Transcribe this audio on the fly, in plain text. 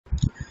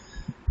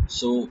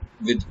So,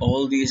 with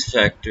all these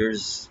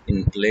factors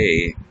in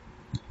play,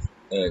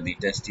 the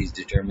testes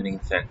determining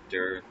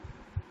factor,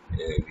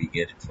 we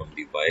get it from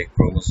the Y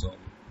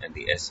chromosome and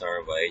the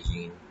SRY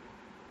gene,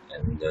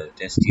 and the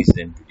testes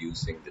then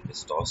producing the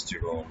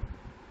testosterone,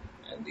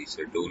 and the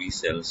Sertoli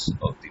cells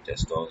of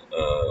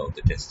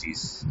the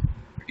testes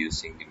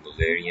producing the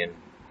Mullerian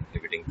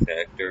inhibiting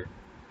factor.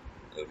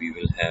 We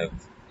will have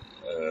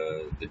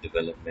the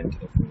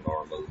development of a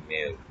normal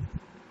male.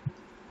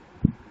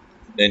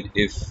 Then,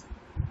 if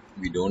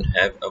we don't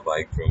have a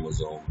Y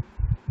chromosome,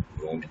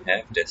 we won't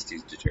have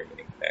testes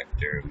determining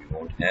factor, we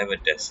won't have a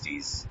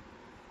testes,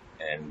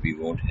 and we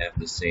won't have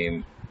the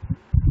same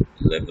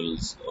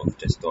levels of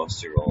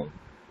testosterone,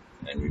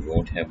 and we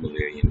won't have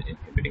Mullerian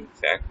inhibiting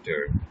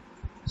factor.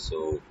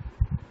 So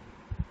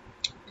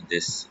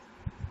this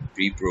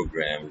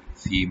pre-programmed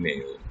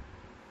female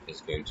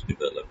is going to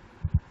develop,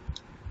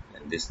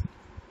 and this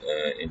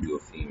into a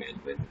female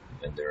when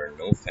there are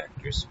no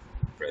factors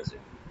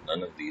present.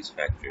 None of these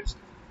factors,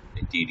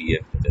 the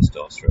TDF, the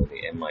testosterone,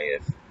 the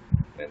MIF,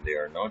 when they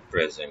are not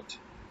present,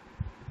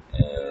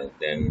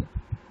 then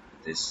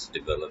this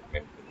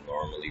development will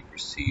normally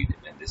proceed,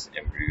 and this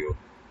embryo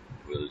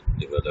will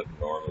develop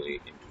normally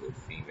into a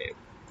female.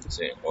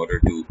 So in order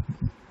to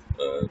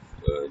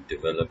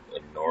develop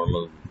a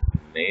normal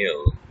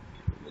male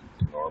with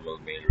the normal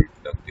male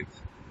reproductive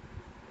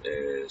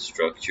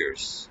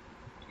structures,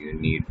 you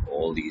need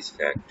all these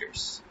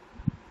factors.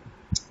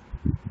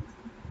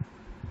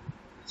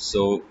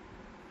 So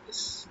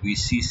we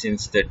see,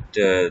 since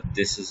that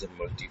this is a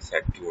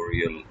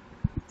multifactorial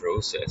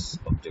process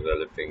of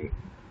developing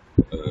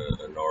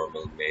a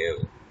normal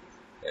male,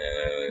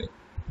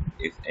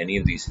 if any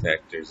of these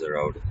factors are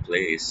out of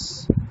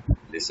place,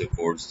 this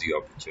affords the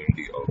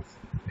opportunity of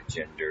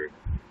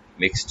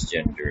mixed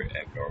gender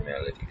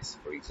abnormalities.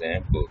 For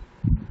example,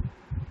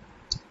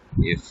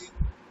 if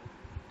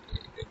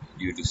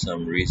due to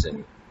some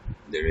reason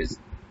there is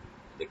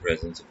the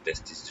presence of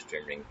testes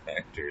determining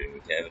factor, and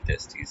we have a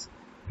testes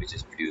which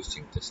is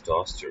producing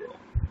testosterone,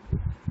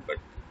 but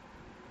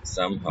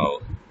somehow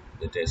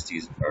the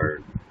testes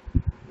are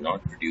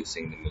not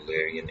producing the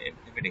Mullerian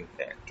inhibiting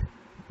factor,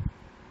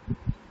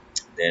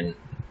 then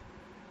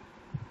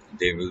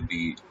there will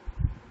be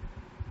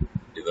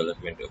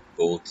development of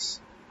both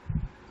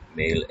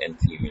male and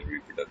female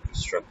reproductive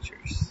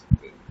structures.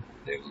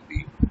 There will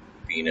be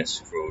venous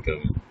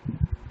scrotum,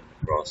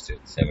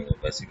 prostate, seminal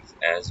vesicles,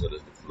 as well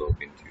as the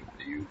fallopian tube,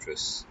 the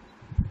uterus,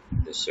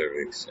 the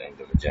cervix, and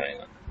the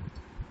vagina.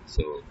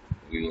 So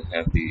we will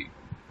have the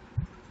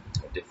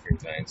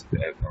different kinds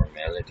of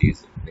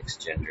abnormalities,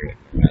 mixed gender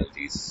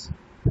abnormalities,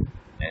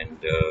 and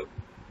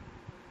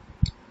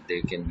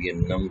there can be a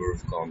number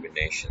of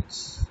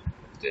combinations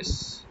of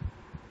this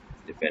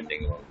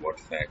depending on what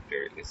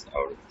factor is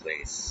out of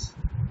place.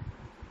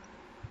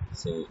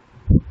 So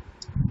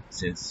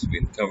since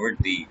we've covered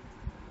the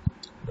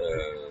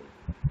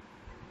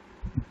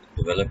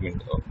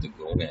development of the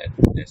gonad,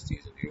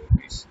 testes, and the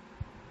ovaries,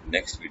 the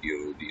next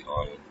video will be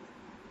on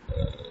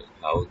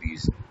how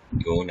these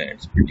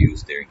gonads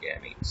produce their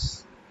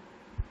gametes.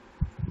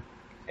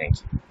 Thank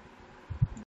you.